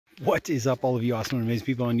What is up, all of you awesome and amazing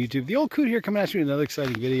people on YouTube? The old coot here, coming at you with another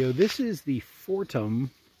exciting video. This is the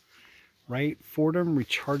FORTEM, right? FORTEM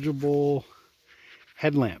rechargeable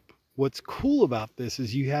headlamp. What's cool about this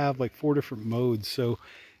is you have like 4 different modes. So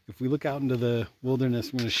if we look out into the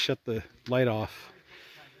wilderness, I'm going to shut the light off.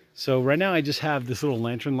 So right now I just have this little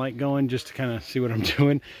lantern light going just to kind of see what I'm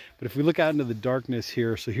doing. But if we look out into the darkness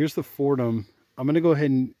here, so here's the FORTEM. I'm going to go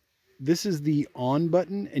ahead and, this is the on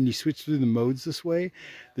button, and you switch through the modes this way.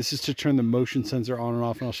 This is to turn the motion sensor on and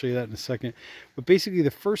off, and I'll show you that in a second. But basically the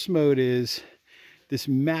first mode is this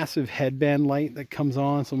massive headband light that comes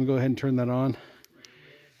on. So I'm gonna go ahead and turn that on.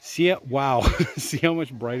 See it? Wow. See how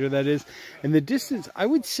much brighter that is? And the distance, I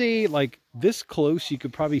would say like this close, you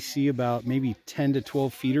could probably see about maybe 10 to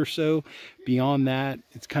 12 feet or so. Beyond that,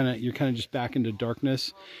 it's you're kind of just back into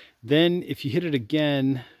darkness. Then if you hit it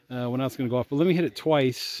again, well, now it's gonna go off, but let me hit it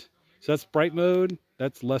twice. So that's bright mode,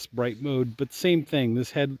 that's less bright mode, but same thing.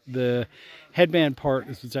 The headband part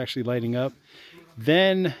is what's actually lighting up.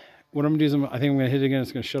 Then what I'm gonna do is I think I'm gonna hit it again,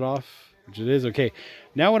 it's gonna shut off, which it is, okay.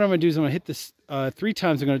 Now what I'm gonna do is I'm gonna hit this 3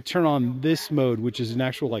 times, I'm gonna turn on this mode, which is an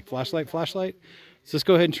actual like flashlight. So let's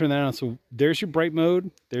go ahead and turn that on. So there's your bright mode,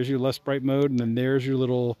 there's your less bright mode, and then there's your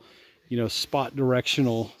little, you know, spot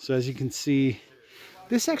directional. So as you can see,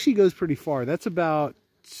 this actually goes pretty far. That's about,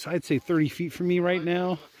 I'd say 30 feet from me right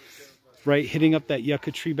now. Right, hitting up that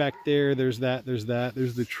yucca tree back there. There's that, there's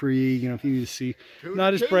the tree, you know, if you need to see.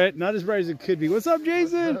 Not as bright as it could be. What's up,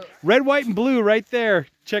 Jason? Red, white, and blue right there.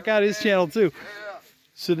 Check out his channel too.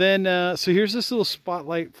 So then, so here's this little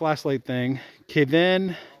spotlight, flashlight thing. Okay,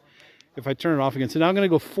 then if I turn it off again, so now I'm gonna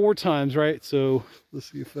go 4 times, right? So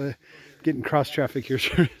let's see if I get in cross traffic here.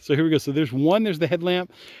 So here we go. So there's 1, there's the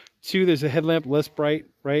headlamp. 2, there's a headlamp less bright,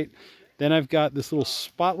 right? Then I've got this little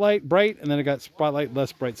spotlight bright, and then I got spotlight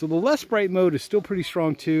less bright. So the less bright mode is still pretty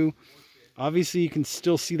strong too. Obviously you can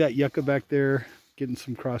still see that yucca back there. Getting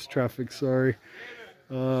some cross traffic, sorry.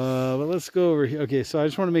 But let's go over here. Okay, so I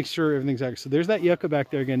just want to make sure everything's accurate. So there's that yucca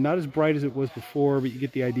back there again. Not as bright as it was before, but you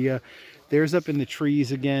get the idea. There's up in the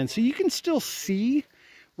trees again. So you can still see,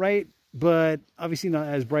 right? But obviously not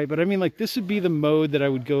as bright. But I mean, like, this would be the mode that I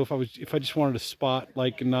would go if I just wanted to spot,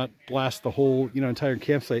 like, and not blast the whole, you know, entire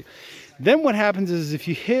campsite. Then what happens is if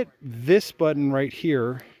you hit this button right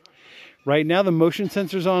here, right now the motion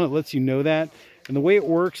sensor's on, it lets you know that. And the way it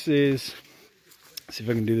works is, let's see if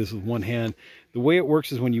I can do this with one hand. The way it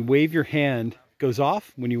works is when you wave your hand, it goes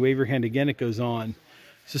off. When you wave your hand again, it goes on.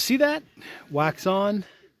 So see that? Wax on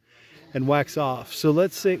and wax off. So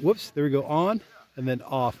let's say, whoops, there we go, on and then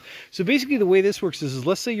off. So basically the way this works is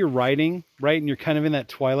let's say you're riding, right, and you're kind of in that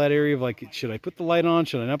twilight area of like, should I put the light on,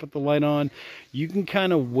 should I not put the light on? You can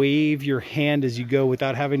kind of wave your hand as you go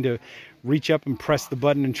without having to reach up and press the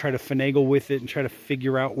button and try to finagle with it and try to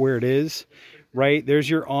figure out where it is, right? There's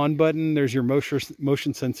your on button, there's your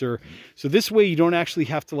motion sensor. So this way you don't actually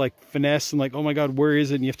have to like finesse and like, oh my God, where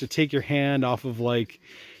is it? And you have to take your hand off of, like,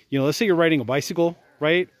 you know, let's say you're riding a bicycle,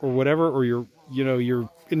 right, or whatever, or you're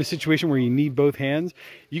in a situation where you need both hands.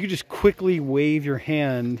 You can just quickly wave your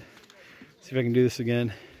hand. Let's see if I can do this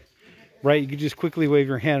again. Right, you can just quickly wave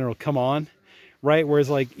your hand and it'll come on, right? Whereas,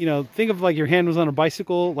 like, you know, think of like your hand was on a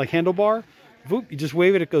bicycle, like handlebar. Whoop, you just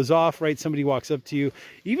wave it, it goes off, right? Somebody walks up to you.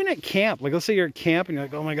 Even at camp, like let's say you're at camp and you're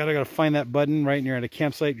like, oh my God, I gotta find that button, right? And you're at a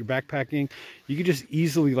campsite, you're backpacking. You can just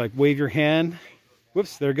easily like wave your hand.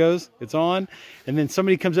 Whoops, there it goes, it's on. And then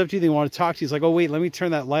somebody comes up to you, they want to talk to you. It's like, oh wait, let me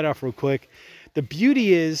turn that light off real quick. The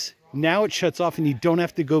beauty is now it shuts off and you don't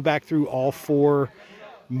have to go back through all 4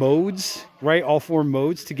 modes, right? All 4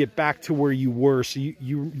 modes to get back to where you were. So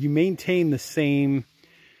you maintain the same,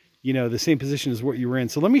 you know, the same position as what you were in.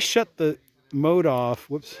 So let me shut the mode off.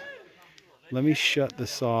 Whoops. Let me shut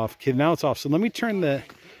this off. Okay, now it's off. So let me turn the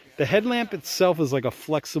headlamp itself is like a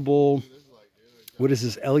flexible, what is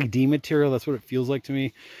this, LED material? That's what it feels like to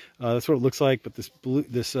me. That's what it looks like, but this blue,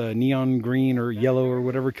 this neon green or yellow or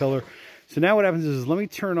whatever color. So now what happens is let me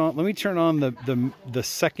turn on the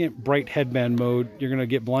second bright headband mode. You're gonna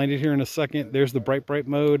get blinded here in a second. There's the bright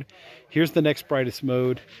mode. Here's the next brightest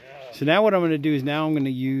mode. So now what I'm gonna do is now I'm gonna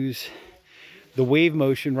use the wave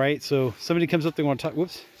motion, right? So somebody comes up, they want to talk,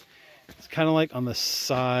 whoops. It's kind of like on the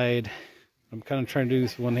side. I'm kind of trying to do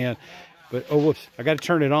this with one hand, but oh, whoops, I got to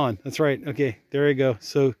turn it on. That's right. Okay, there you go.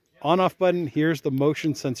 So on off button, here's the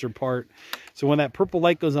motion sensor part. So when that purple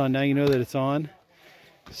light goes on, now you know that it's on.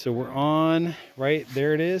 So we're on, right?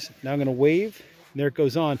 There it is. Now I'm going to wave. There it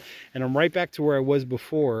goes on. And I'm right back to where I was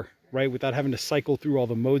before, right? Without having to cycle through all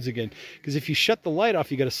the modes again. Because if you shut the light off,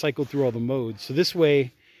 you got to cycle through all the modes. So this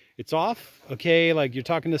way, it's off, okay, like you're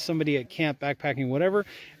talking to somebody at camp, backpacking, whatever,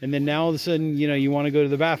 and then now all of a sudden, you know, you want to go to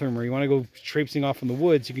the bathroom or you want to go traipsing off in the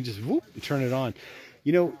woods, you can just whoop, turn it on.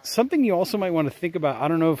 You know, something you also might want to think about, I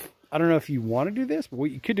don't know if you want to do this, but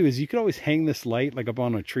what you could do is you could always hang this light like up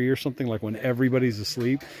on a tree or something, like when everybody's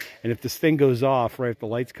asleep, and if this thing goes off, right, if the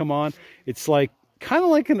lights come on, it's like kind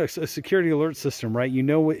of like a security alert system, right? You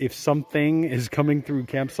know if something is coming through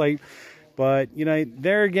campsite. But, you know,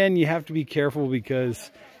 there again, you have to be careful because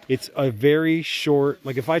it's a very short,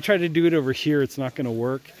 like if I try to do it over here, it's not going to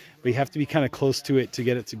work. But you have to be kind of close to it to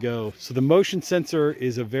get it to go. So the motion sensor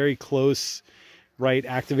is a very close, right,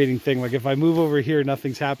 activating thing. Like if I move over here,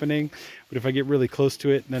 nothing's happening. But if I get really close to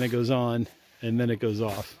it, then it goes on and then it goes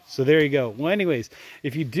off. So there you go. Well, anyways,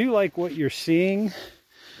 if you do like what you're seeing...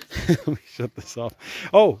 Let me shut this off.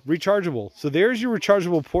 Oh, rechargeable. So there's your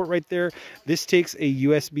rechargeable port right there. This takes a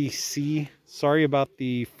USB-C. Sorry about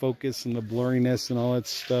the focus and the blurriness and all that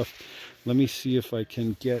stuff. Let me see if I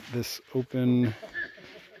can get this open.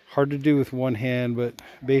 Hard to do with one hand, but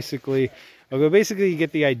basically you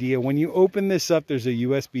get the idea. When you open this up, there's a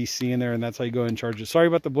USB-C in there, and that's how you go and charge it. Sorry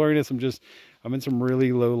about the blurriness. I'm in some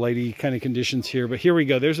really low lighty kind of conditions here, but here we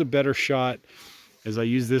go. There's a better shot as I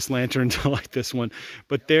use this lantern to light this one.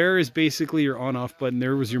 But there is basically your on-off button.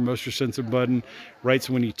 There was your motion sensor button, right?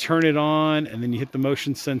 So when you turn it on and then you hit the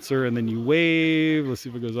motion sensor and then you wave, let's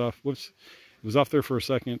see if it goes off. Whoops, it was off there for a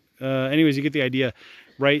second. Anyways, you get the idea,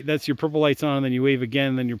 right? That's your purple lights on, and then you wave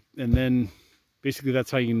again, and then basically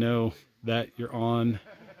that's how you know that you're on.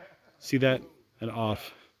 See that? And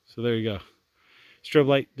off. So there you go. Strobe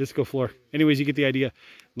light, disco floor. Anyways, you get the idea.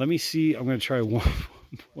 Let me see. I'm going to try one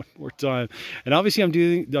more time. And obviously I'm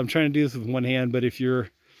trying to do this with one hand, but if you're,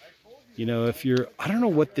 you know, I don't know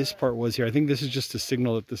what this part was here. I think this is just to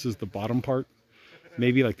signal that this is the bottom part.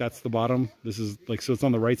 Maybe like that's the bottom. This is like, so it's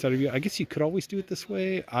on the right side of you. I guess you could always do it this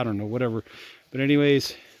way. I don't know, whatever. But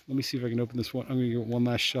anyways, let me see if I can open this one. I'm going to get one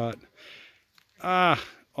last shot.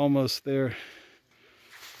 Almost there.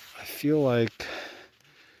 I feel like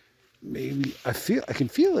maybe I can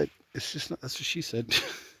feel it. It's just not, that's what she said.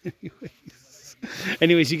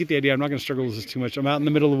 Anyways, you get the idea. I'm not going to struggle with this too much. I'm out in the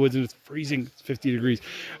middle of the woods and it's freezing. It's 50 degrees.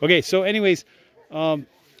 Okay, so anyways,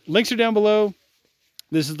 links are down below.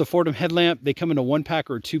 This is the FORTEM headlamp. They come in a 1-pack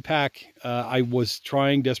or a 2-pack. I was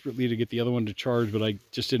trying desperately to get the other one to charge, but I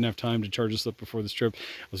just didn't have time to charge this up before this trip.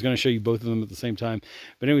 I was going to show you both of them at the same time.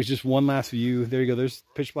 But anyways, just one last view. There you go. There's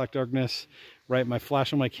pitch black darkness. Right, my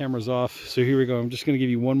flash on my camera's off. So here we go. I'm just going to give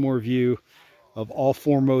you one more view of all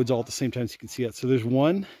 4 modes all at the same time so you can see it. So there's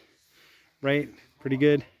one. Right, pretty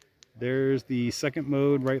good. There's the second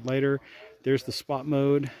mode, right, lighter. There's the spot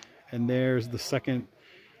mode, and there's the second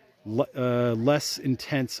less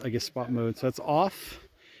intense, I guess, spot mode. So that's off,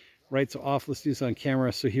 right? So off. Let's do this on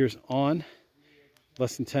camera. So here's on,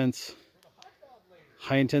 less intense,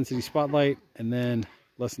 high intensity spotlight, and then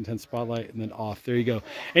less intense spotlight, and then off. There you go.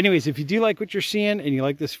 Anyways, if you do like what you're seeing and you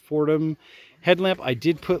like this FORTEM headlamp, I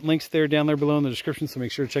did put links down there below in the description, so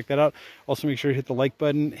make sure to check that out. Also, make sure to hit the like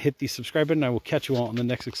button, hit the subscribe button. I will catch you all in the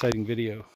next exciting video.